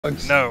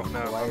No,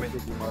 I mean,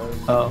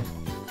 Oh.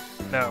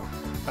 no.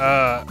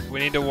 We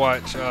need to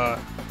watch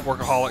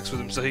Workaholics with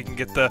him so he can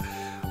get the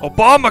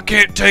Obama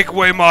can't take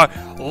away my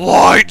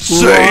lightsaber.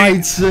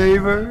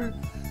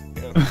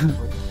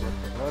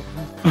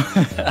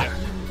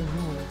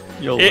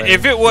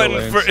 If it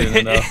wasn't for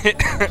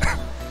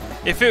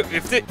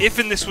if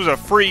this was a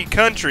free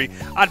country,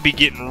 I'd be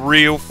getting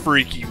real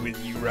freaky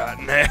with you right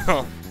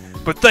now.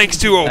 But thanks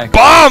to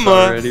Obama,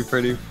 already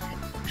pretty.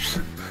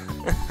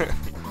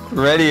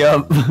 Ready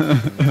up. There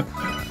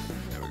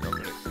we go,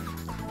 ready.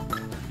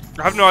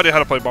 I have no idea how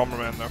to play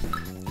Bomberman though.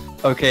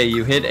 Okay,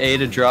 you hit A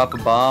to drop a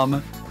bomb.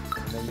 And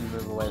then you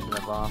move away from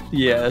the bomb.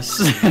 Yes.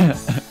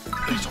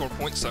 You score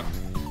points though.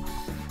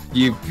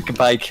 You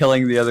by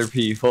killing the other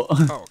people.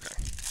 Oh, okay.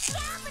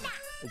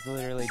 It's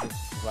literally just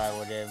a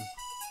survival game.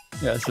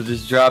 Yeah, so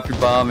just drop your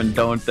bomb and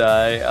don't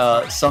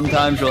die.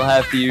 Sometimes you'll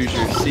have to use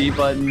your C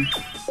button.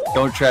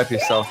 Don't trap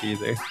yourself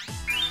either.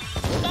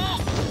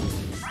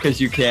 Because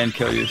you can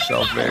kill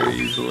yourself very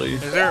easily.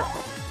 Is there...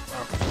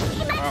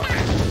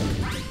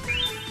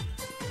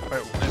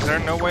 Wait, is there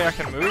no way I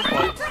can move?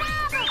 Like...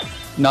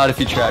 Not if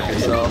you trap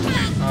yourself.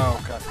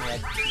 Oh, okay.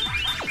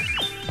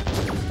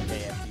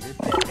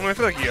 I mean, I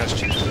feel like you guys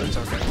cheated, but it's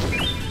okay.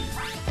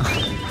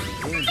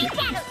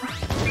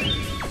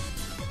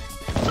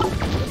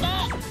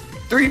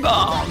 3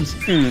 bombs!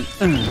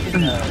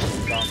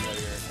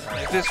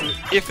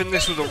 If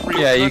this was a real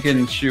yeah, you country,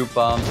 can shoot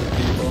bombs at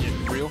people. I'm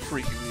getting real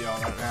freaky with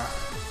y'all right now.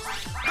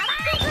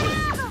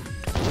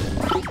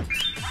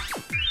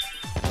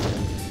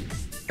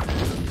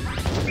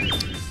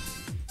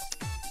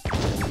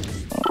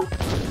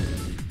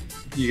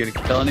 You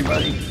gonna kill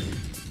anybody?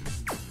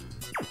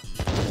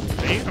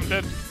 Me? I'm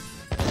dead.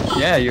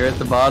 Yeah, you're at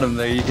the bottom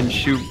there. You can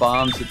shoot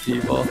bombs at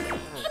people.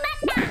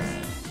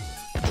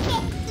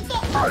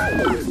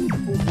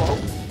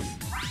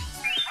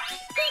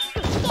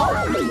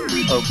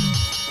 Oh.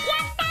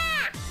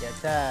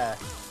 Yatta!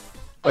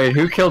 Wait,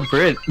 who killed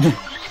Brit?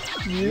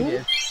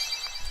 You?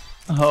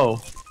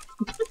 Oh.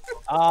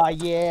 Ah,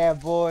 yeah,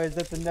 boys,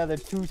 that's another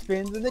 2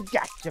 spins in the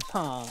gotcha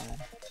pond.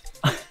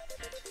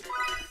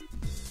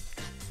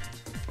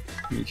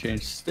 Let me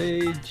change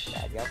stage.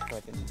 Yeah, I guess so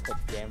I can put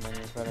gambling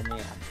in front of me.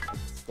 I'm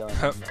still in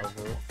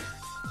over.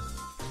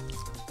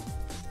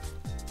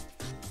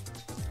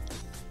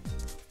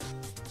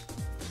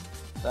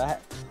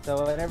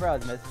 So whenever I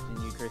was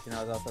messaging you, Christian,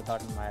 I was also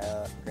talking to my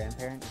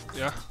grandparents.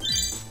 Yeah.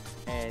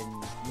 And,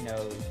 you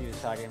know, she was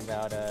talking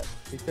about,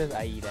 who says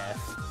I eat ass?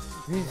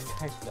 Who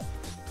says that?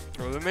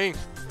 What does it mean?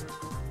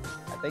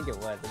 I think it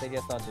was. I think I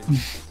saw the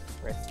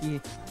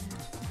rescue.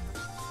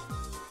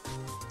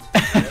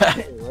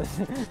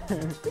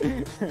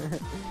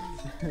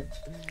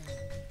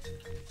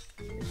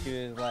 She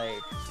was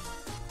like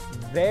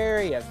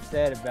very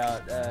upset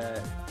about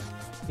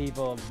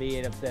people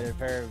being upset at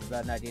her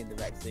about not getting the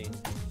vaccine.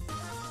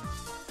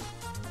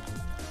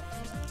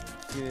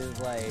 She was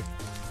like,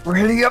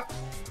 Ready up!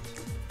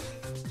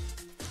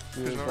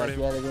 she was like,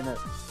 yeah, they're gonna.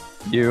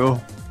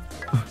 You.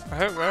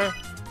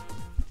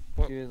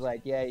 She was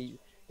like, yeah,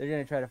 they're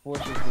gonna try to force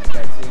us to get the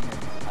vaccine in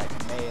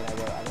like May, and I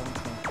go, I don't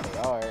think they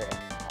are, and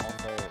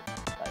also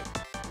like,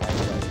 why are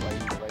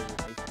you making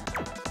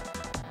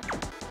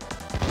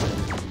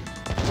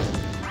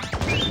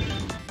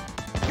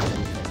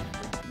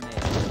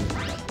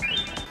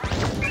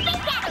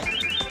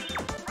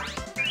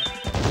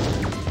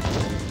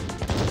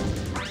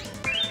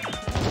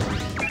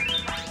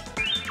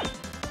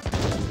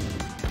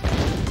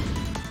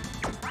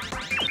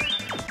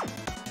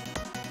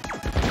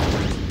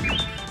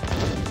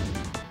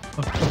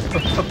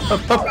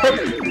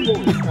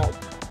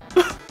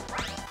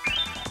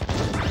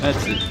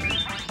That's it.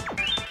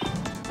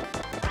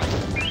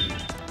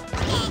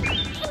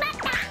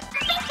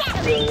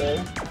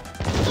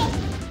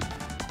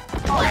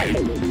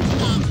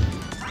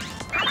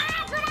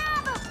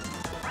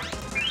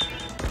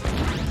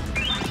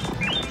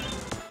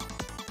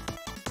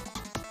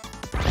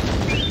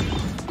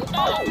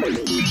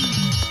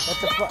 What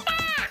the fuck?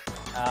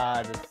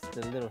 Ah,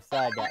 the little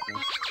side got me.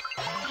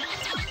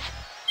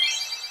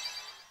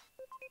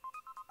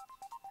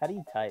 How do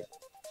you type?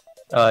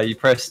 You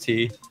press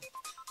T.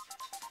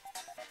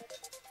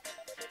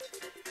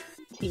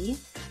 T?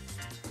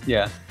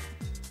 Yeah.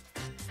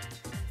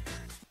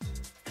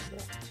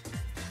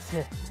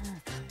 That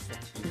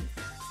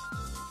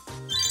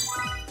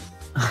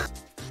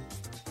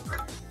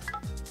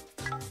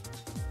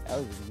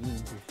was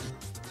mean.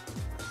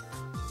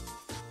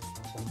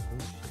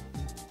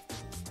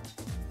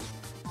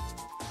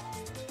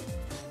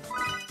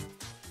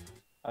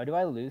 Oh, do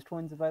I lose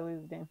twins if I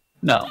lose the game?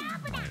 No.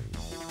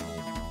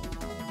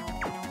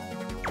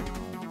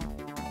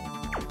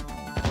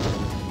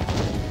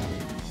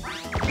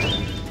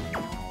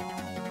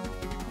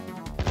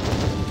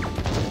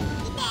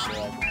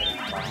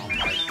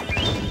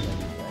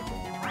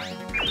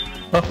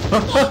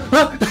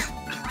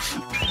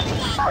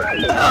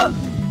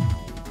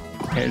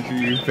 Andrew,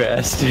 you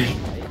bastard.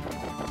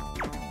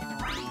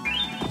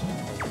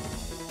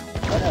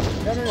 No, no, no,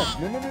 no,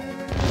 no, no, no, no, no,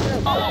 no, no.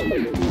 God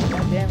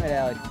damn it,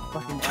 Alex.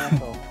 Fucking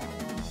asshole.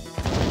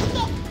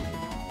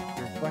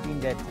 You're fucking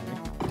dead to me.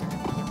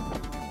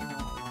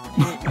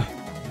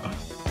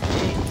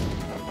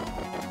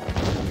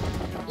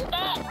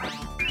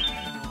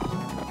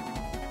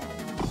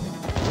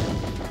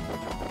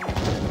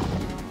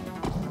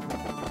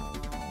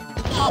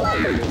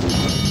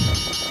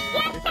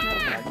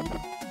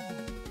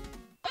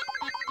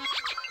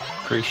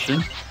 Christian?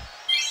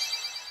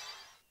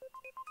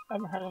 I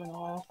haven't heard of him in a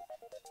while.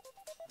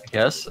 I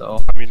guess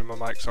so. I muted my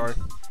mic, sorry.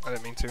 I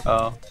didn't mean to.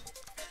 Oh.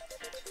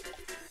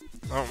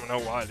 I don't know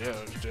why I did,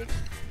 I just did.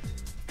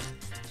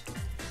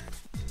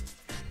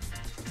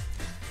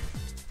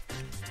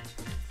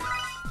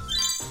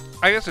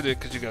 I guess I did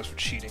because you guys were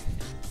cheating.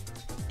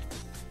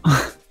 You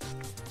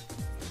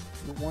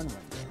won one game.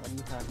 What are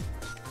you talking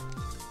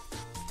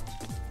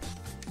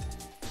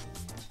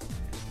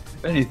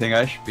If anything,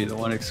 I should be the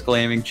one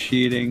exclaiming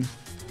cheating.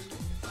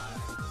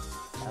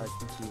 about? Alex,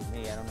 you killed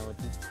me. I don't know what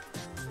you...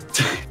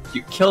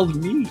 You killed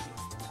me.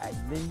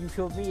 Then you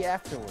killed me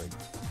afterwards.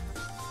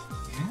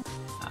 Yeah.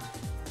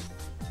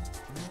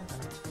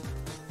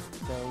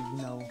 So,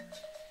 you know,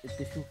 if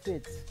the shoe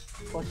fits,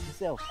 fuck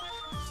yourself.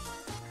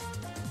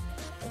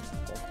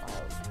 That's how...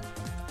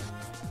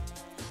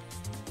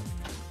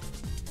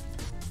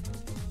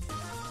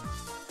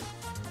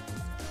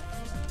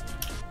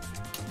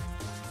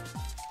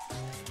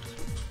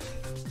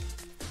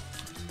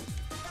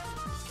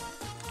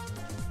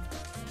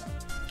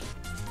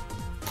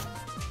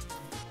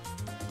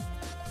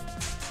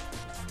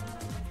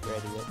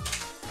 Ready yet?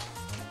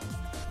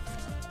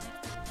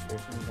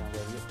 Person's not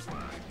ready yet.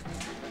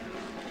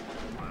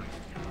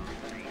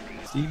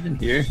 Is he even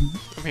here?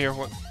 I'm here,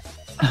 what?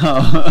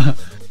 Oh,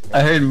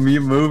 I heard me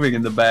moving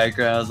in the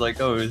background. I was like,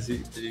 oh, is he?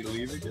 Did he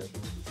leave again?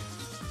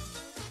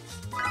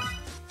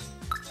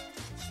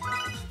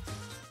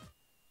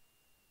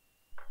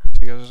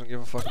 You guys doesn't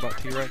give a fuck about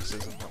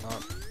T-Rexes and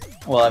whatnot.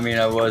 Well, I mean,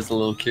 I was a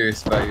little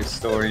curious about your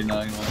story,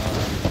 not gonna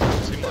lie.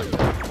 Seemed like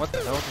that. What the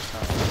hell just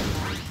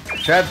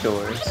happened?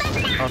 Trapdoors.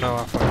 Oh no,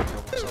 I fucking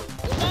killed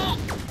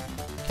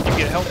myself. Can you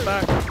get health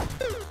back?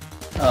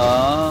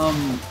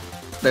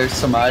 There's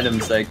some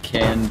items I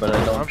can, but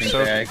I don't I'm think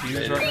so they're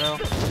confused activated. right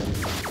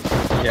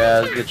now.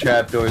 Yeah, the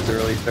trapdoors are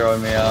really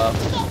throwing me off.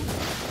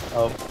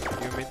 Oh,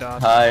 You and me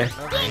dodge. hi.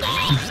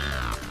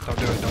 Don't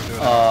do it, don't do it.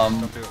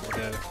 Don't do it, we're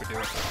dead if we do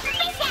it.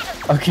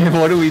 Okay,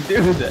 what do we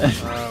do then?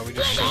 We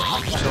just chill.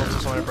 We just chill until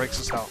somebody breaks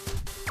us out.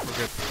 We're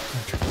good.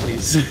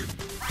 Please.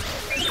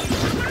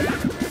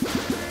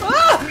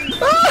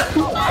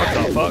 What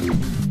the fuck?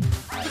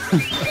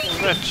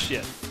 That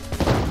shit.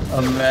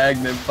 A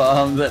magnet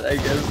bomb that I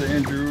guess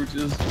Andrew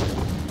just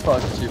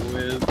fucked you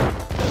with.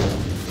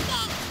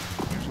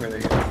 Where they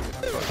go?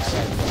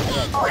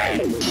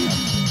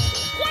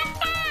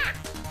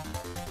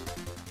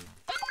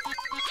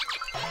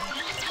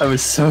 I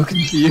was so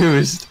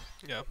confused.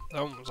 Yeah,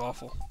 that one was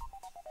awful.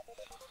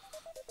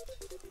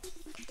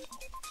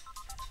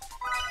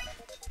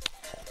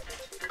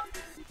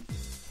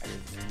 I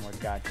just need more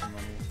gotcha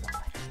money.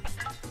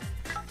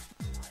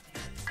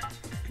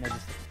 No,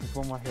 just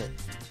one more hit.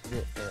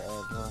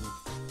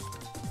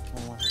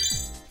 One more hit.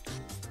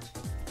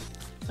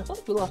 I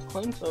thought we lost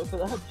coins though,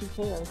 because I had 2k.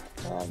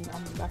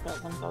 I'm back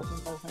at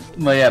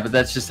 1,500. Well, yeah, but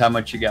that's just how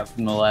much you got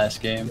from the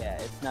last game. Yeah,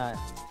 it's not.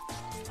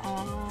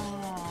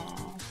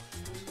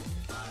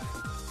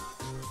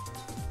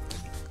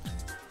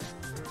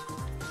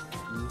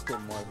 You just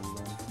get more than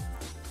them.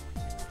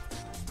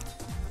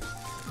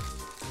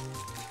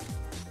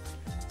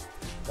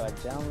 So I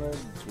download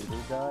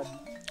Doodle God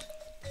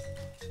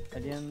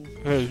again.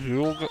 Hey,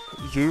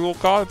 Zero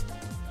God?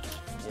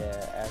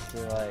 Yeah, after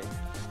like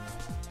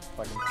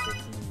fucking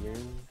 15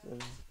 years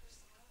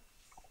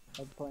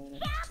of playing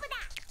it.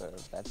 So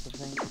that's the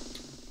thing.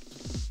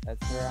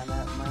 That's where I'm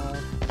at in my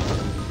life.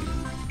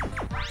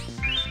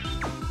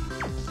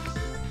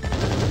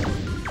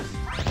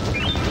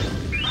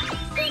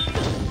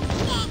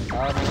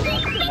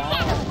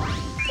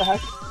 The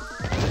heck?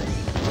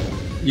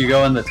 You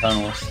go in the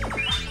tunnels.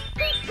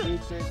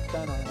 Future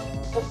tunnel.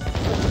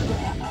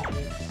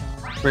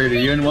 Wait, are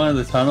you in one of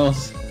the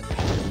tunnels?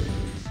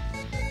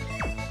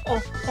 Oh,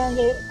 found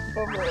it.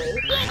 Bomberman.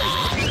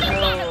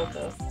 Oh,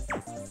 okay.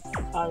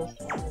 Honest.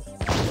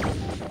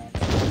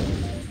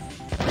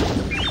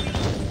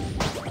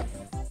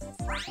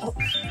 Oh.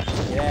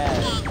 Yeah.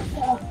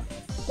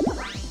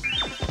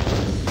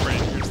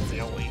 Friend, you're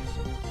silly.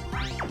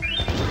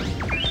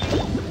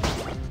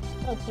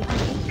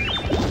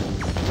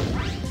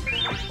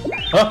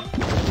 Huh?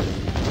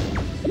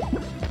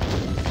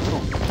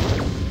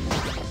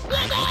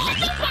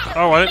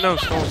 Oh, I didn't know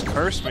skulls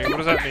cursed me. What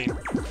does that mean?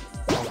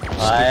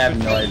 I have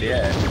no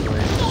idea,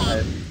 actually.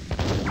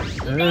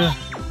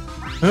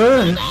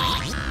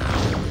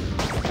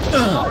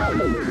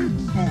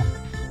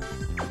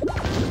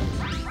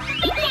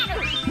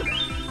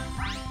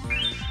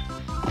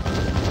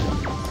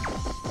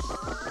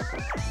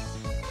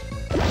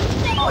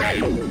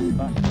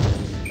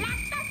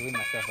 Clean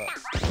myself up.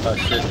 Oh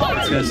shit,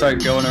 it's gonna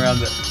start going around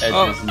the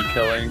edges and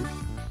killing.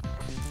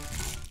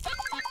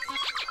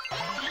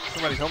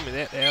 Somebody told me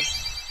that, Dad.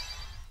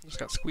 Just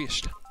got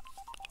squished.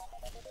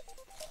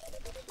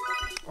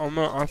 Oh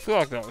no, I feel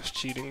like that was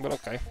cheating, but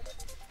okay.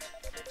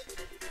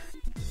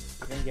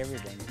 I think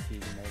everything's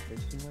cheating though,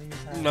 Christian. What are you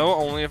talking No,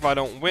 only if I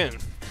don't win.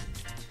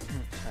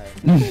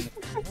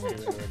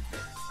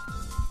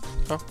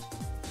 Huh?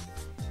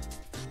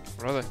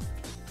 What are they?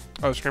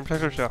 Oh, screen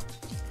protector shell.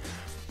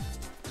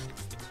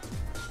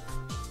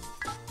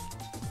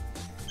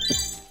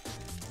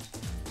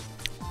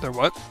 They're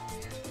what?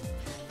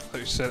 I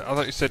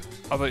thought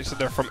you said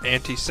they're from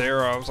Auntie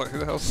Sarah. I was like, who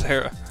the hell's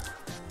Sarah?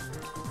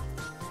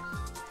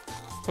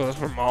 Oh, that's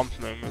her mom's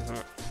name, isn't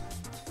it?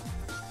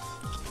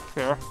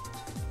 Yeah.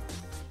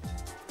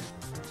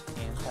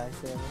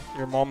 Anti-Sarah?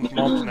 Your mom's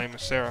name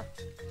is Sarah.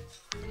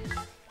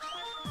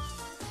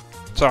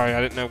 Sorry,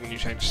 I didn't know when you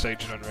changed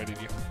stage and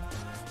unrated you.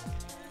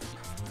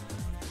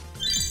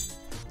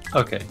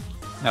 Okay,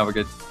 now we're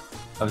good.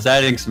 I was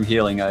adding some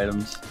healing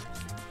items.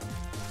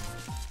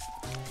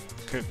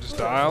 Couldn't just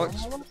die,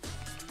 Alex?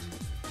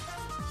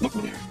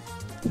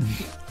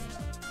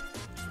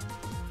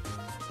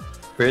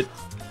 Crit.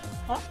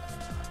 Huh?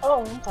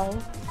 Oh, I'm sorry.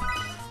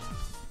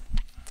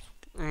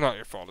 Not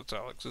your fault, it's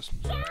Alex's.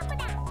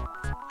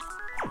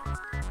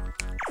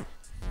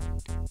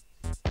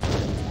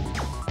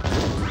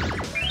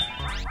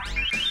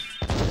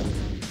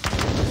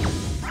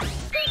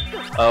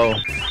 Oh.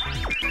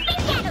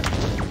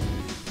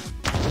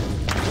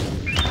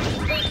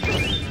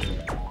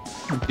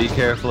 Be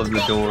careful of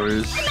the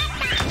doors.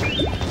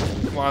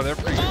 Wow, they're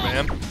pretty good,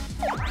 man.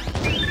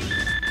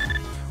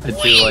 I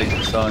do like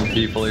the song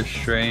People Are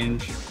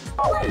Strange.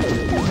 I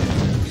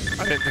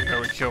didn't think that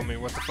would kill me,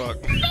 what the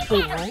fuck?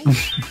 Wait, what?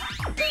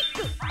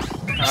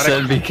 I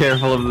said be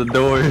careful of the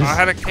doors. I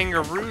had a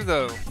kangaroo,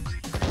 though.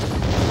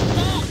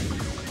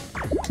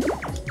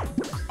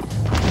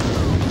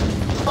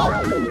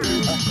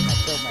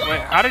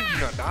 Wait, how did you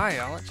not die,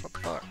 Alex? What the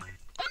fuck?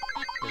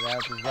 Because I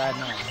was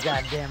riding on a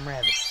goddamn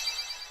rabbit.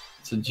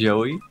 It's a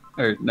Joey?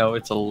 Or no,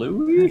 it's a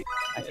Louie?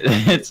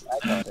 It's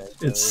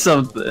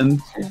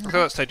something. Let's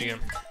go that stage again.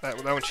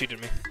 That one cheated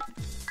me.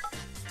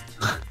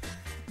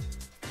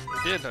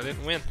 It did, I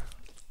didn't win.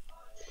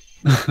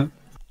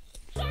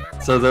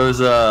 So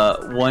those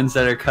ones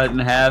that are cut in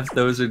half,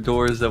 those are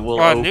doors that will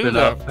I knew open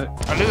that.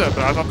 up. I knew that,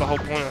 but I thought the whole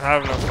point of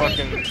having a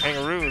fucking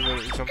kangaroo was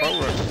that you jump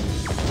over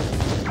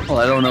it. Well,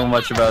 I don't know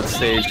much about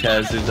stage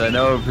hazards. I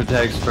know it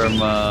protects from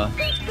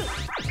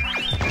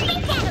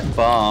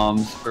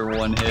bombs for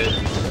one hit.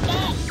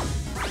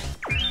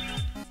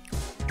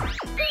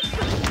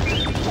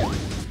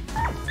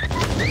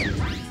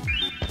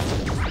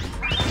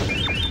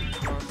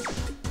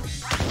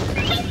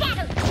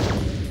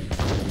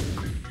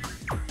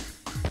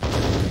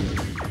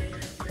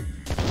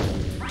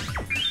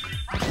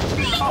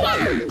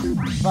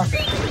 Fuck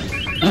it.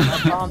 My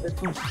bombs are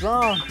too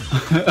strong.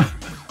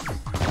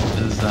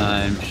 Cause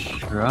I'm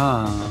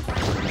strong.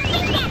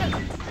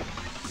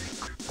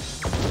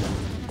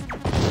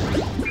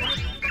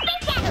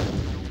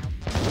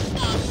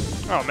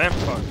 Oh man,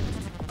 fuck.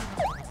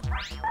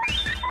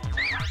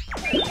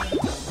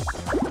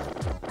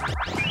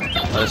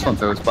 Oh, this one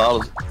throws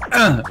bottles.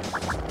 Oh,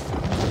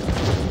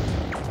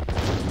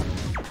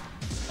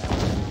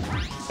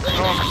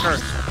 I'm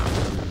hurt.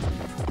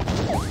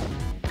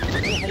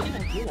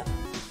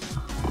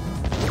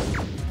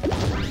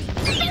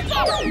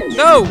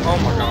 No! Oh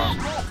my god.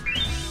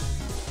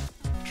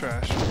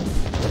 Trash.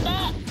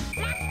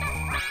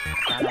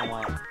 I don't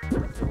want to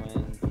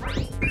win.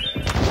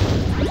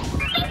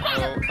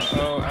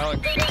 Oh, Alex,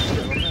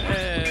 you're on the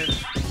edge.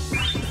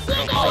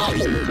 Don't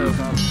place yourself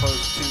not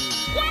close to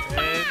the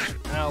edge.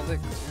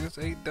 Alex is a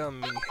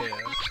dummy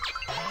head.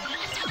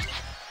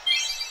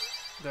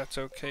 That's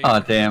okay. Aw,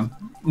 damn.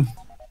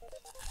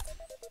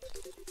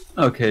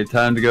 Okay,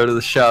 time to go to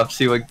the shop,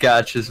 see what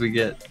gotchas we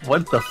get.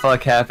 What the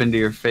fuck happened to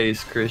your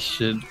face,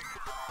 Christian?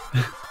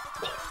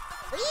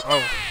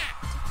 Oh.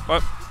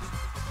 What?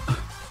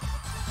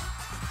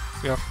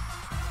 Yeah.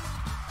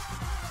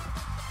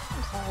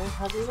 I'm sorry.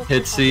 How do you look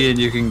Hit C and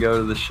you can go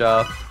to the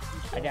shop.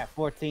 I got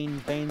 14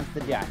 veins to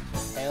judge.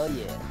 Hell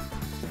yeah.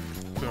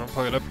 If you want to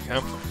plug it up, you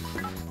can.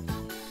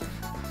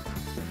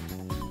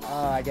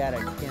 Oh, I got a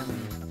Kim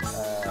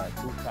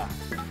Duka.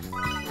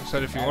 I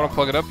said if you want to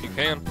plug it up, you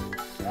can.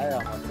 That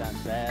almost sounds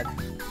bad.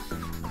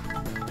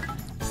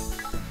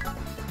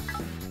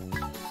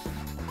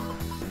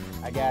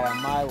 I got a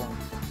Mylon.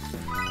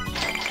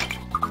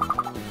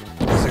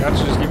 Does the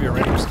gacha just give you a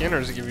random skin, or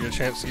does it give you a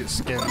chance to get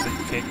skins that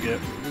you can't get?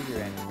 Use your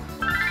end.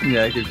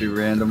 Yeah, it gives you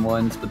random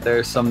ones, but there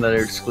are some that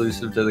are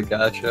exclusive to the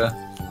gacha.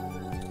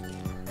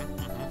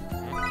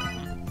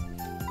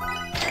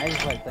 I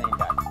just like playing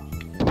gacha.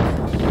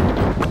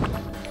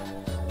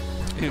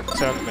 Ew, the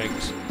sound it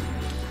makes.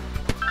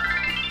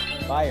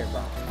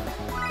 Fireball.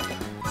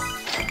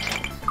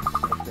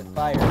 It's a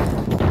fireball.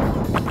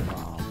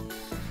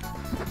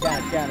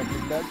 Kind of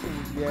production,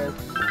 yes.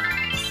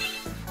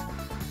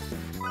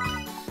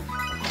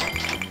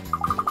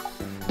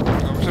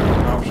 I'm sure there's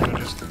an option to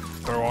just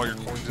throw all your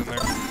coins in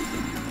there.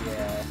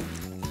 Yeah.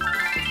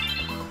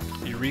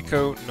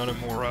 Eureka,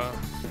 Nonomura,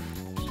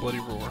 Bloody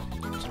Roar.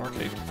 It's an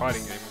arcade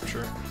fighting game, I'm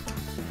sure. I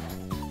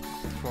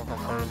feel like I've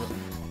heard of it.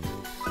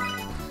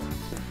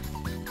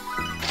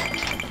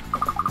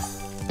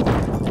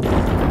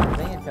 I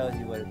think it tells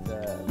you what it's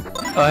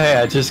Oh hey,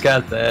 I just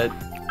got that.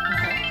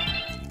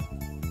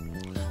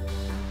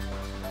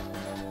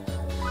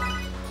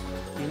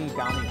 You need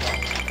Dommy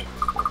Bomb.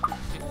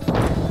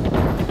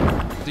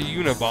 The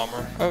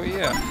Unabomber. Oh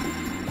yeah.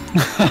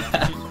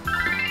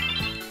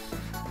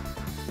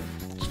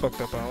 It's fucked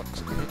up,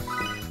 Alex.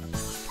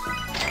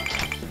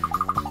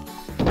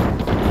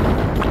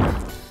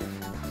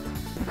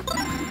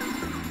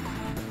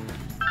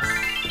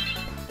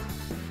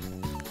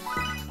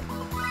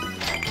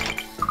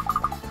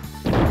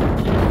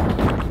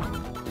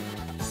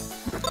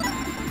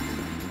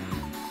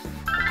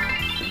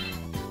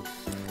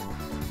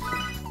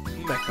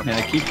 Man,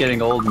 I keep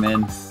getting old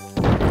men.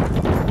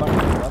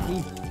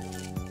 Lucky.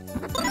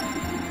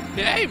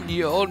 Yeah, I'm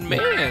the old man.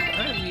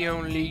 I'm the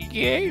only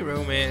gay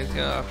romance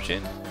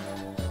option.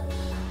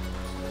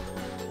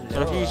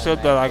 What if you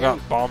said that I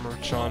got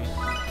bombered, Sean?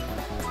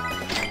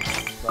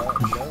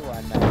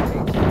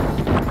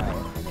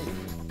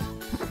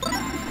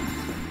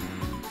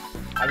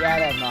 I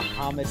got a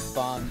Muhammad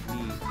Bomb G.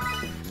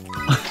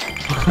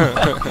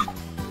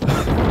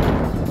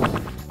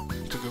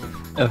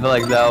 I feel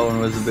like that one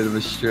was a bit of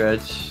a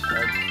stretch.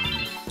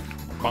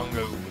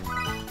 Bongo.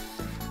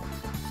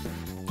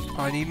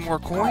 I need more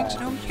coins?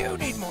 No, you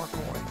need more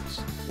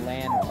coins.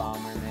 Land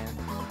Bomber, man.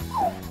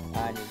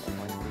 I need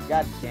more coins.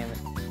 God damn it.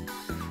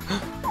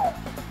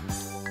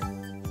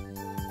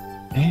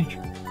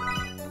 Andrew.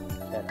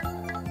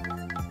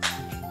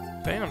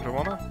 Damn,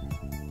 Joanna.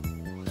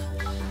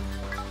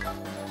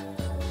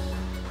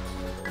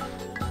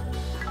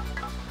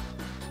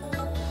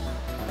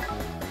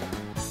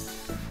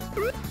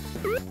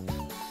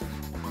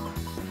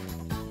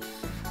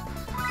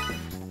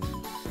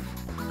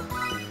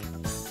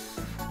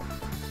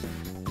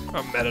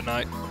 I'm Meta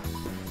Knight. I'm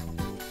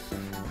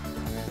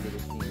gonna get a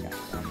machine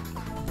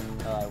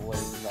gun. I would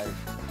if I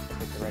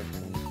picked the right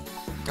machine.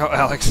 Oh,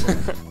 Alex.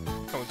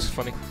 That one's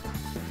funny.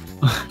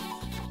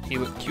 He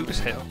looked cute as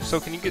hell. So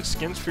can you get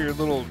skins for your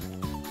little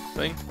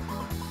thing?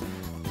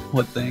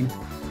 What thing?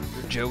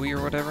 Your Joey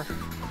or whatever?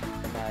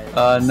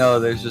 No,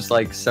 there's just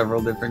like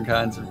several different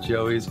kinds of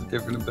Joeys with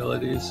different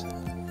abilities.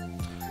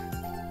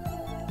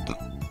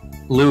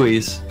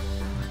 Louis.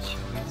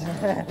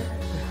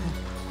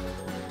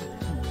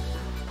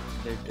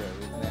 They're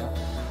Joeys now.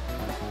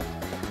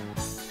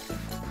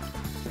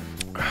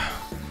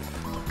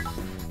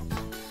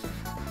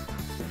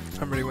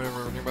 I'm ready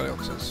whenever anybody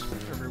else is.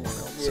 Everyone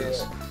else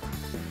is.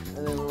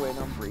 And then we're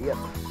waiting on Bria.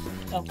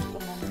 Oh, come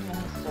on,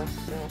 let's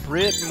go.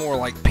 Brit more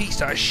like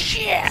piece of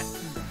shit! I'm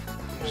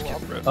just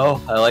kidding, Brit.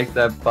 Oh, I like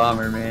that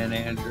Bomberman,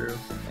 Andrew.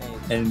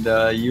 Thanks. And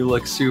you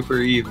look super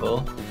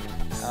evil.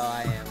 Oh,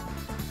 I am.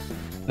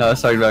 No, I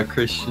was talking about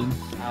Christian.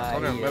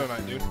 I'm talking about Meta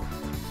Knight, dude.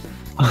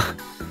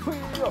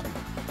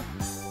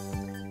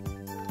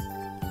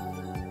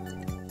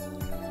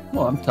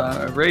 Well,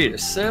 I'm ready to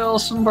sell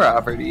some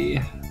property.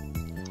 Let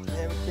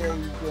me tell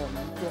you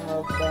something. Come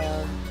up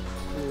down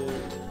to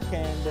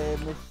Canada,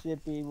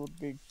 Mississippi, we'll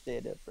big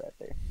set up right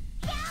there.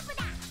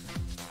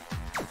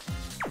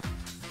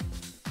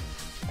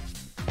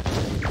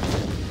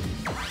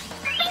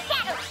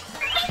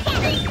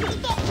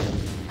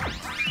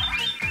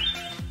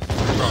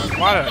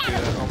 Why did I do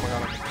that? Oh my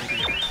god, I'm an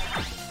idiot.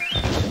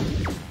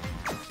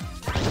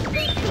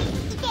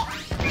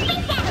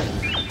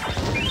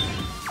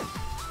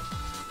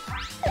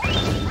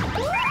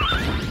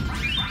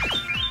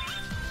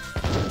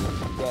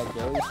 Yeah,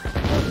 Joey.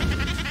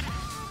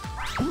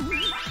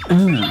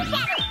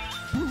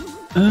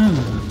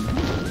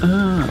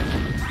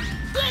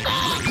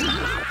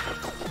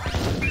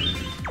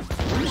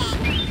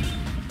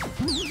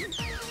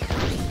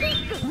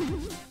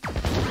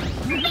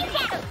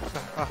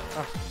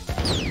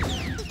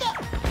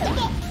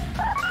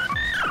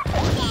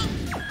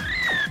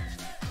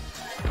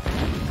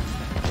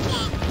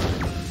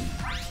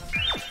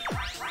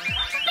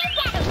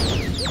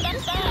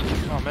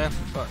 Oh man,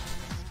 fuck.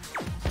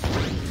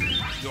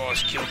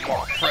 Yours killed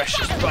my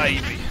precious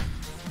baby.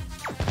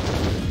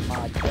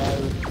 My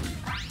Joe.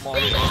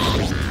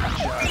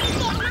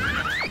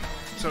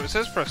 So it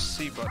says press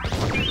C button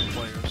for other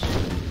players.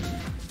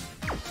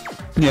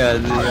 Yeah,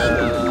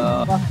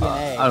 Fucking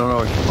A. I don't know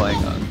what you're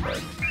playing on,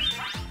 but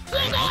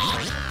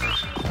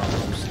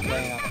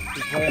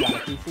He's playing on a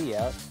PC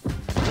out.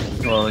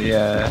 well,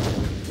 yeah,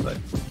 but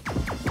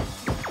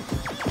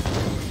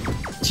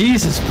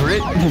Jesus,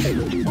 Brit.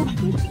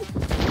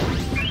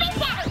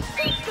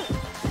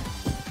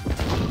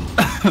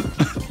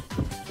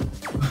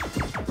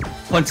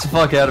 Punch the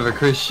fuck out of a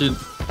Christian.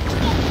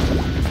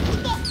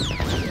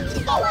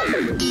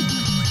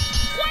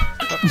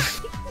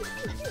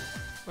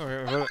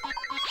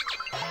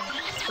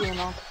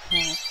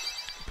 Okay,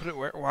 put it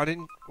where? Why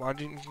didn't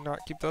you not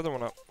keep the other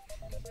one up?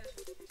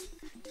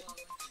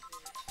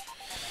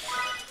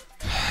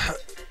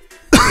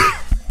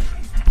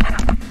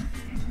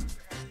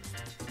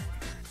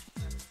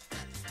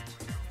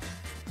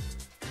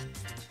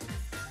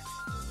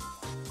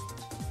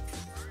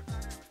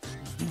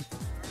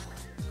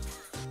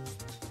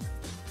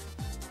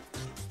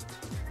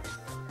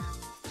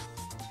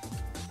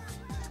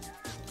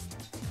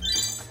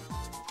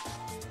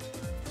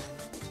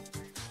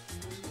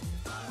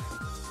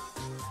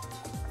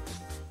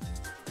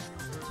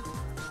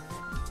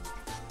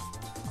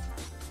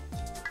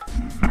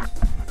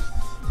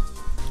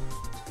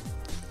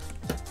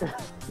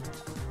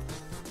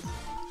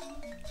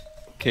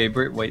 Okay,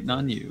 Britt, waiting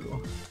on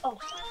you. Oh,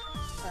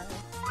 sorry.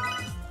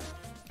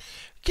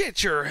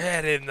 Get your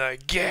head in the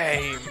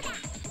game.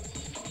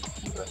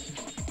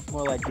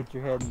 More like get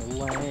your head in the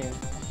lane.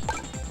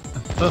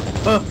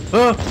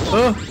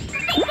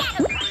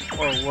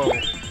 Whoa, whoa.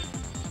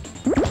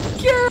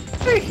 Get out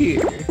of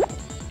here!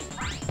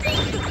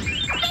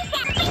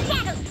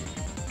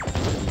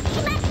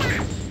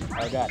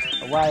 Oh god,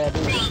 why did I do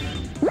this?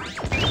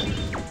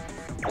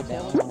 I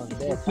almost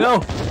dead.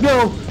 No,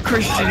 no,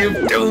 Christian,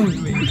 you've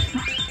doomed me.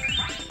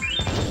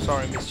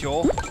 Sorry, Miss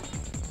Joel.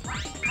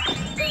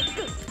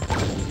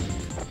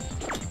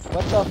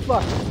 What the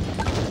fuck?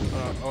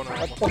 Oh no.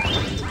 What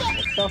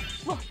the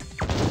fuck?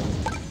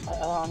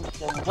 I'm just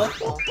gonna what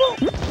the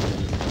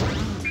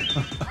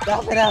fuck?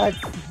 Stop it, Alex!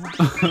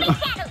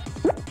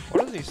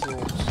 What are these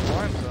little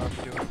slimes I'm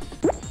doing?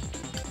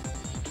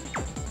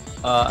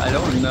 I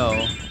don't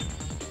know.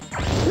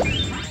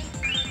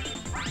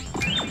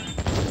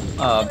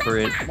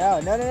 Britt. No.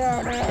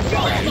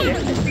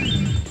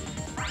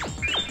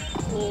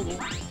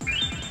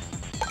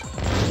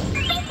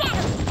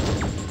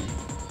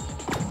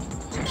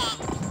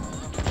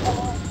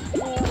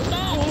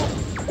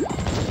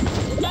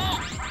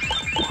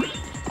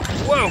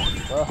 Whoa!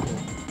 Oh,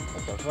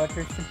 what the fuck,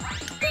 Christian?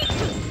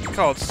 It's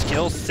called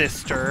Skill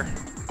Sister.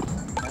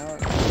 I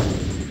don't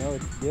know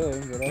what it's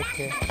doing, but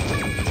okay.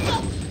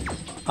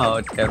 Oh,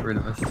 it got rid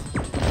of us.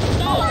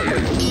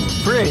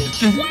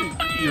 Britt,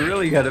 you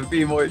really gotta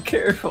be more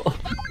careful.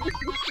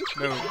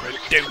 No, but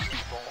don't be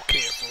more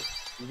careful.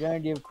 You're gonna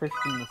give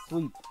Christian the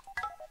sweep.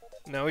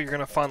 No, you're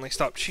gonna finally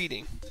stop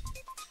cheating.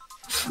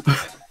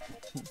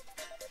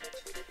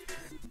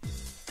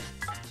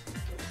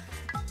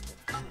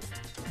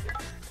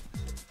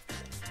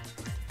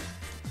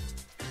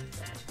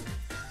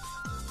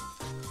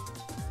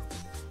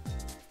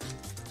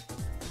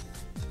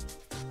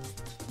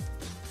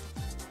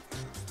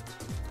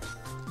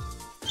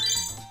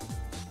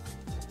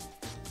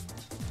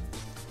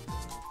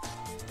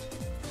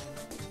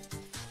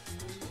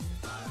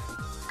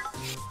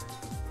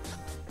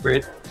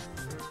 Britt,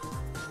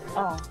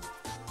 Oh.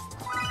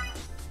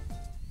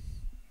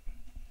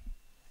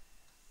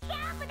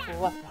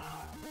 What?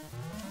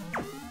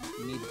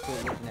 You need to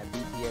quit looking at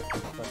BTS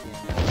and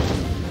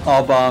fucking...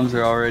 all bombs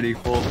are already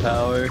full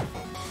power.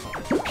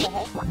 What the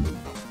heck?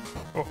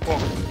 Oh, oh.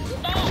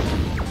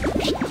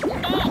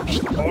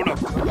 Oh no.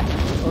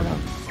 Oh no.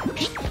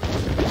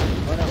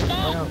 Oh no,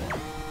 oh no.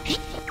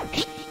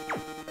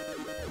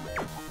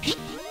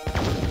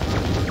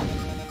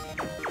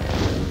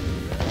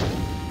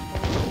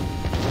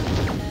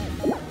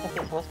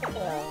 Okay, so let's get the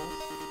arrows.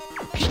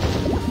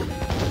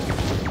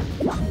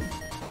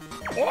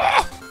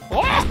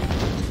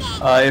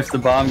 If the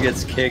bomb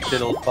gets kicked,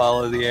 it'll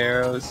follow the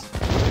arrows.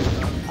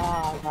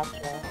 Ah,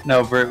 gotcha.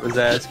 No, Britt was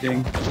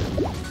asking.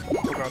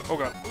 Oh god, oh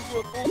god.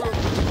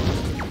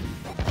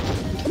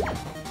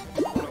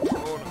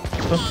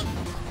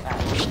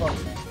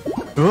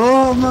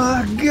 Oh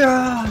my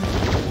god!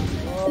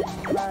 Oh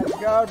my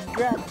god,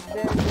 god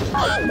damn it.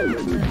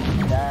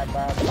 Die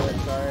by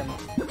force arm.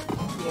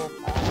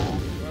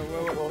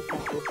 Here, we'll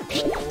take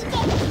this.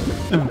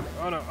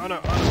 Oh no, oh no,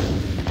 oh no.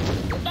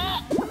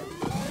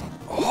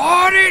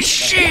 Holy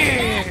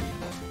shit!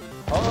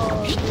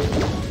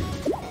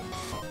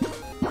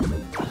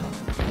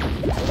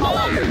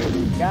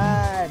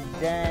 God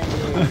dang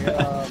it,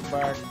 oh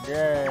my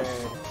god.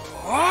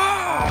 Oh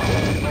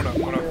no,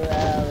 oh no.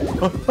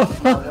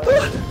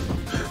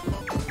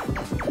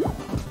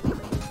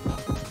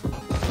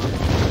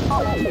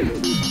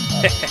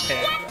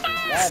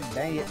 God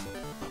dang it.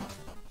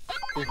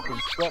 Christian,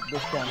 stop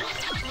this time.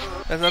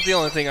 That's not the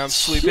only thing I'm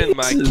sweeping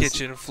my Jesus.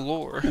 kitchen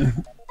floor.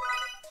 I'm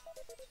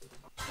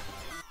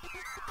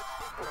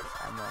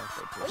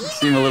gonna You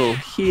seem a little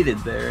heated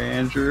there,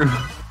 Andrew.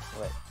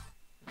 What?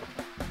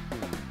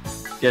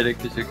 Get it,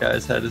 because your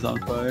guy's head is on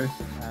fire.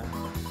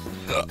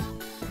 I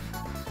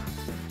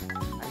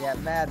got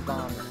mad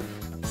bomber.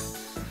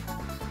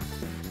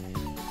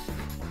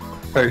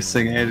 First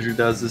thing Andrew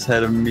does is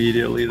head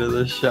immediately to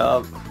the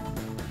shop.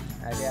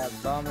 I got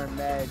bomber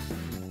mad.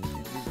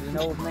 He's an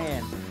old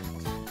man.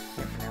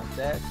 Can't pronounce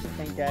that. I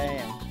think I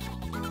am.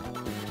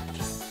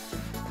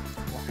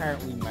 Why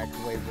aren't we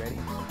microwave ready?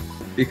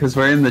 Because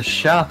we're in the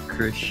shop,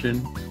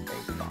 Christian.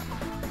 Fake bomber.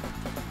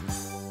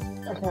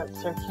 I got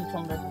Sir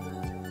Cucumber.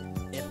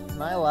 If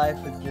my life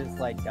was just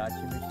like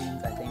gotcha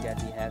machines, I think I'd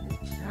be happy.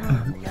 I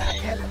got a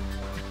cat.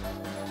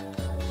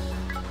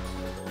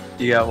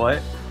 You got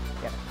what?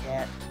 Got a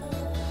cat.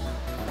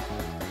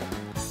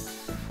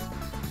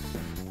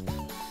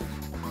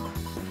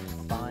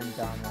 Fine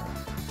bomber.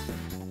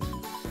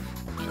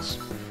 Yes.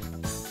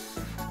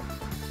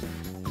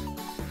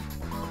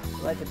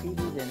 Like the BB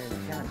dinner is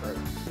kind of broke.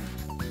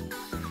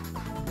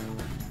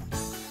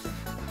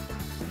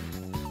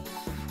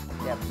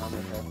 Yeah, mama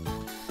though.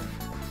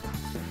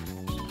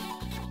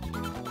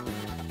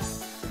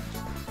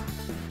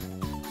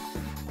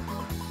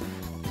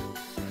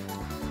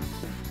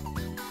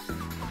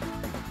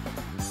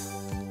 This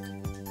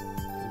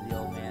is the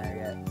old man I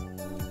got.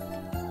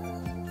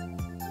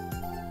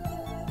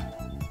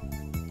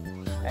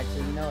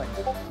 Actually, you know what?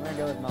 No. I'm gonna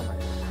go with Mummer.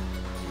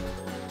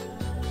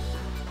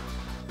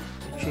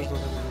 Choose the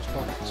name of those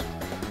pockets.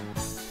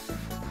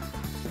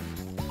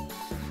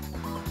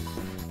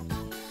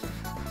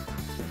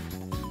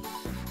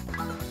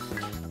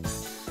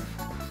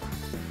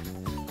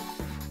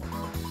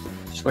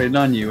 Just waiting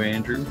on you,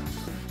 Andrew.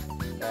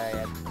 Sorry,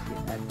 I've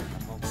been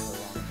home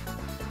so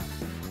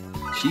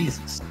long.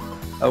 Jesus.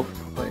 Oh,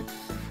 wait.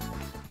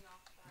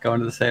 Going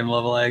to the same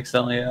level, I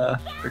accidentally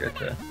forgot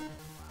to.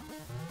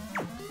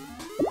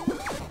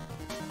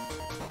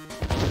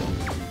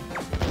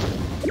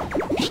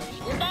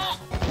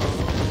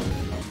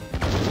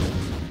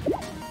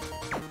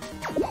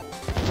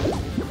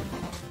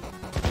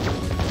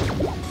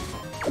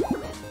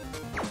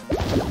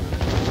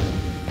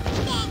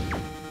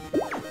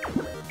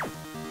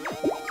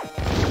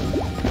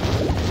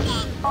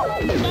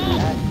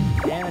 God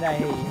damn it, I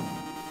hate you.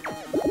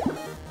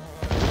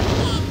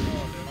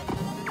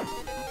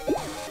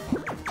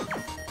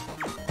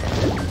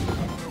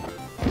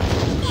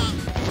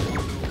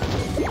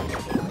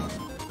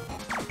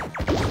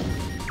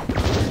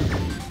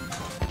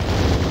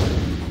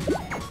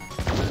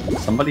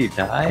 Somebody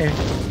die?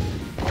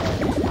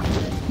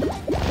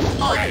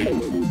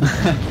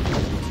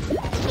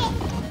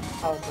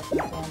 Oh, this is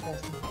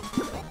fantastic.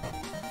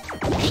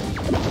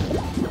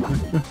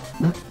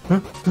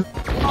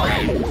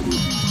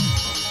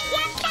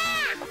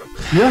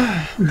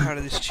 Yeah. I'm tired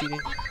of this cheating.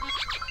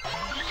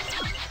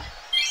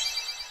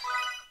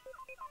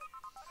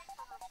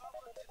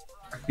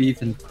 Are we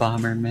even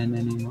Bombermen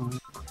anymore?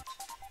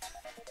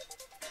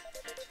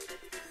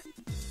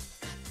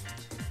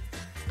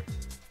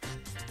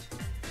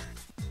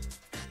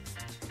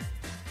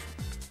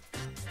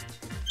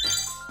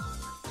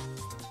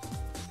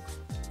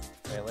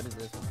 Wait, what is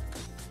this one?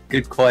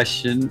 Good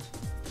question.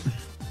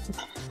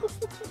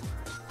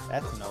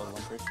 That's an old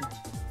one, Christian.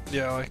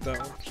 Yeah, I like that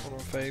one. It's one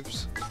of my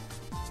faves.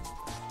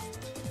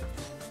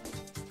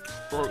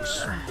 I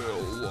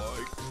smell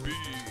like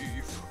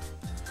beef.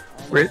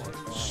 Wait. I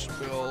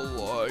smell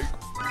like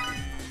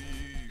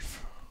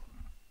beef.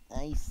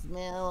 I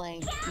smell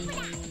like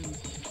beef.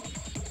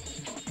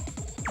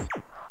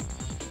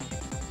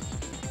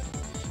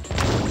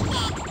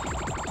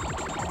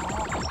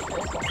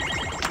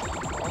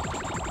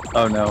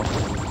 Oh no.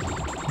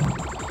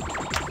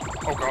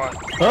 Oh god.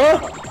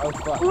 Oh! Oh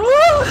fuck.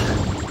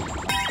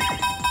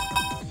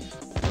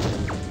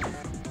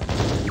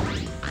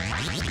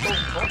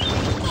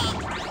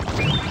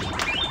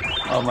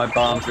 Oh, my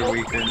bombs are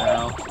weaker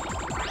now.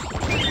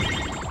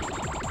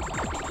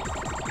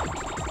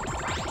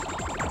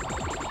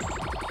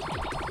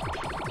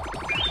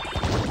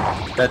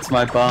 That's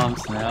my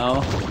bombs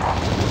now.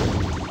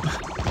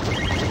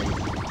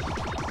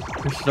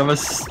 Christian, I'm gonna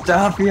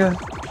stop you.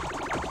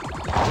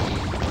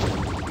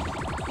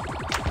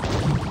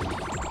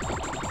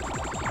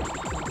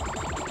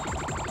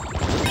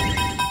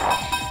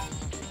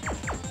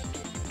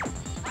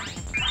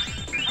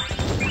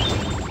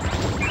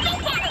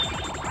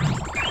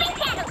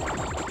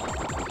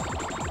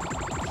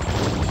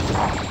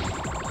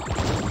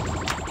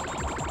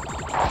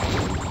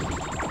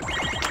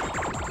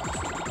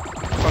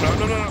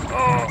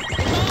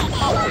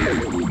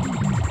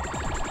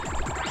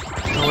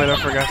 Oh wait, I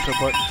forgot the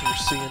buttons were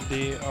C and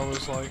D. I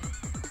was like...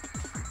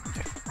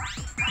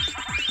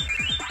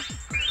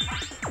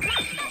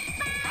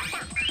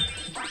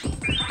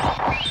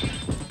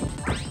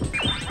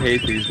 I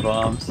hate these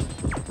bombs.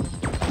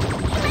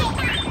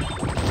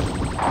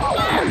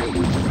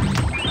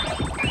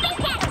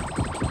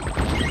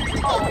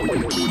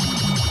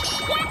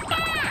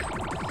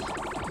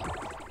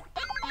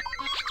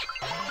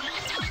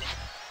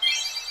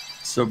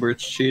 So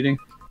Bert's cheating.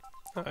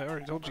 I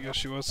already told you guys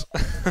she was. I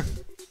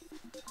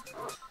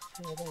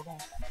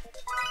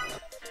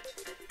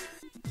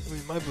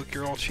mean, in my book,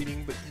 you're all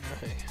cheating, but you know,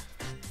 hey.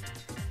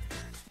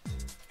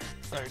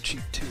 I would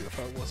cheat too if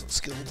I wasn't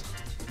skilled.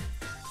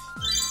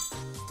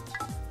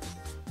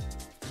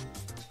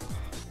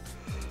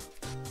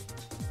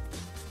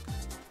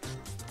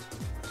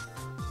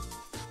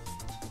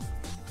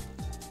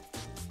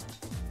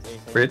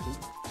 Brit?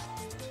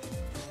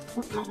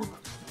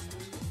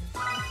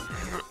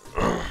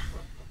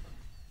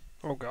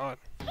 Oh god.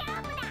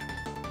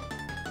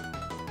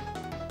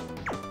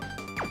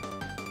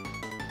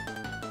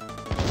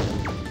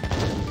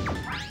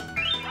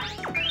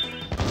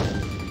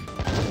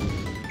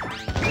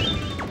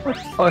 What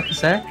the fuck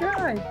is that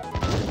guy?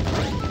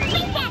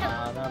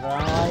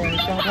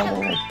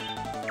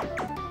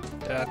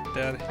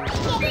 Dad, he's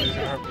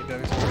gonna hurt me,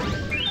 Daddy's gonna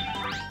hurt me.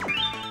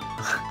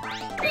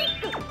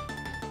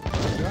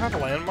 Do I have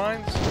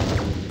landmines?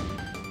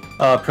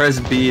 Press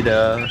B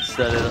to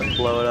set it up,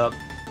 blow it up.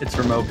 It's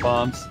remote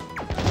bombs.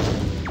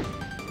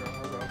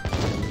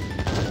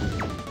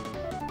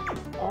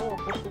 Oh,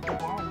 push it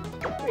down.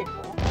 That's pretty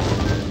cool.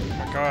 Oh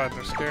my god,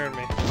 they're scaring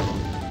me.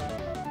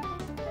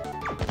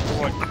 It's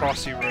like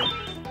Crossy Road.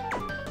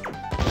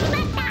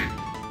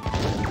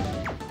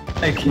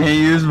 I can't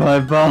use my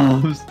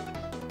bombs.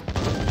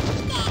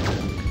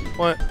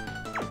 What?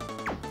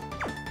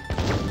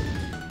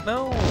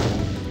 No!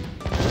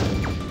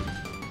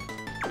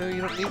 No,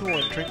 you don't need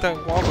one. Drink that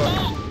guava.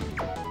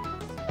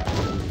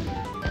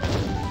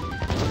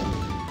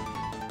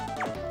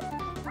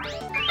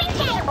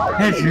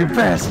 Hey, you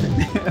bastard!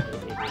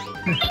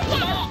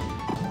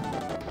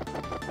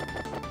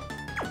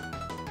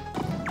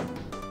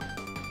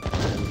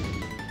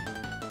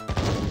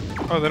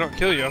 Oh, they don't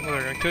kill you. I thought they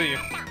were gonna kill you.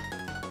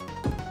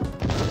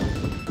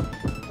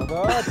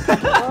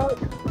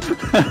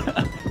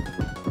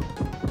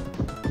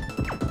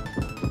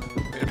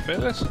 We had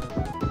failures?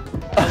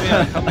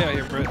 Help me out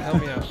here, Britt.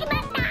 Help me out.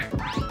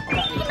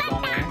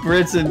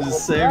 Brit's in the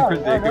same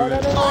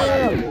predicament.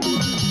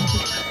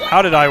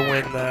 How did I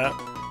win that?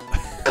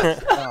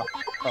 Oh,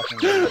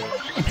 fucking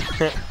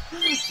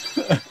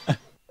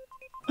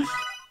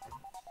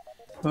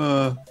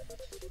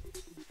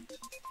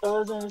I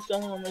wasn't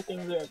understanding why my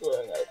things aren't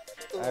blowing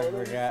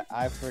up.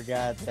 I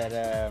forgot that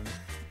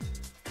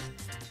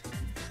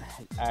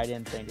I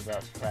didn't think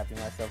about trapping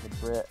myself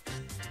with Brit.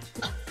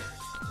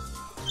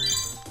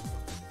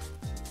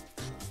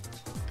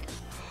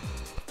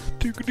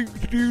 Oh,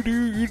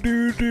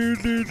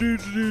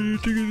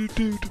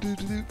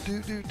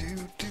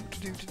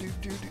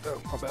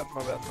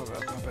 my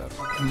bad.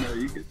 No,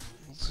 you could.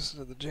 Let's listen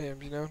to the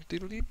jam, you know?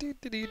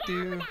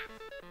 Doodle-dee-doo-dee-doo.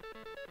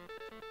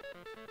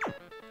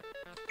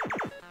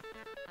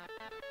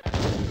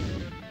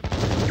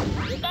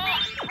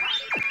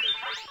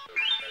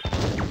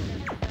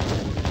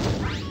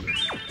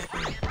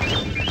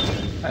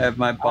 I have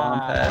my bomb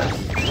pass.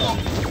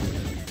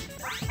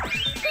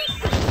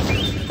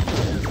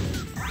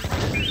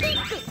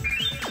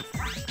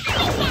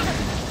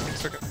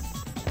 It's okay.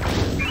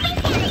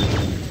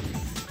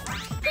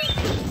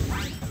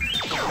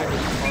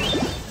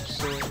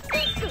 Silly.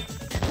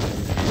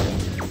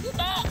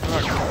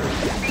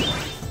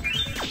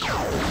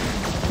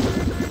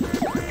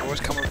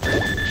 What's coming?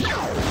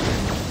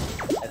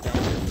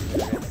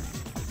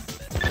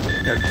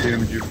 I've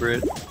doomed you,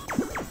 Brit.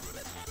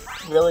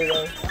 Really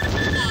though?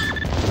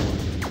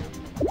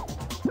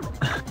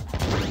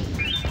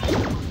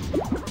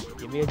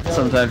 Give me a Joey.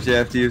 Sometimes you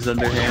have to use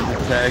underhanded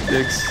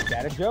tactics.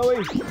 Got a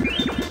Joey.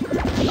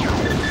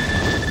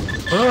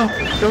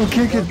 Oh, don't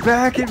kick it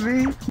back at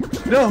me!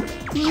 No!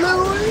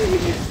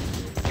 Louie!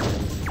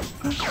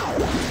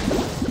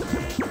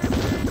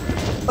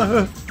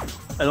 I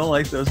don't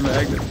like those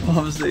magnet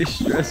bombs, they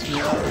stress me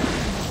out.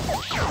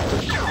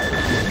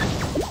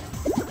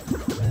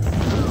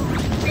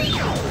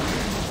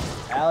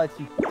 Alex,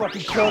 you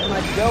fucking killed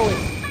my Joey.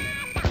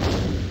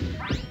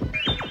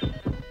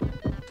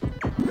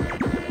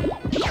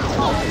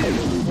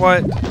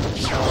 What?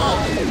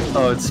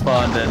 Oh, it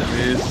spawned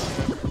enemies.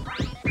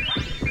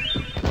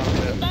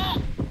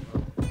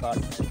 Fuck.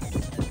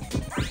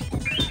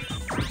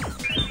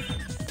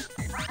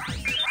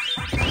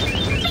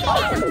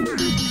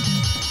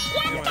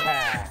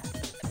 Yeah.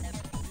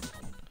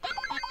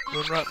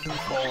 Run right through the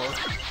ball.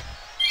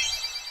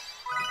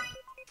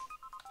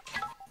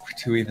 We're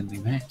too evenly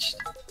matched.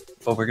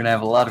 But we're gonna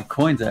have a lot of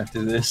coins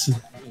after this.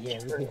 Yeah,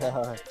 we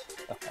are.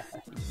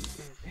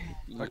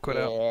 I quit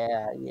out.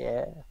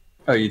 Yeah.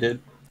 Oh, you did?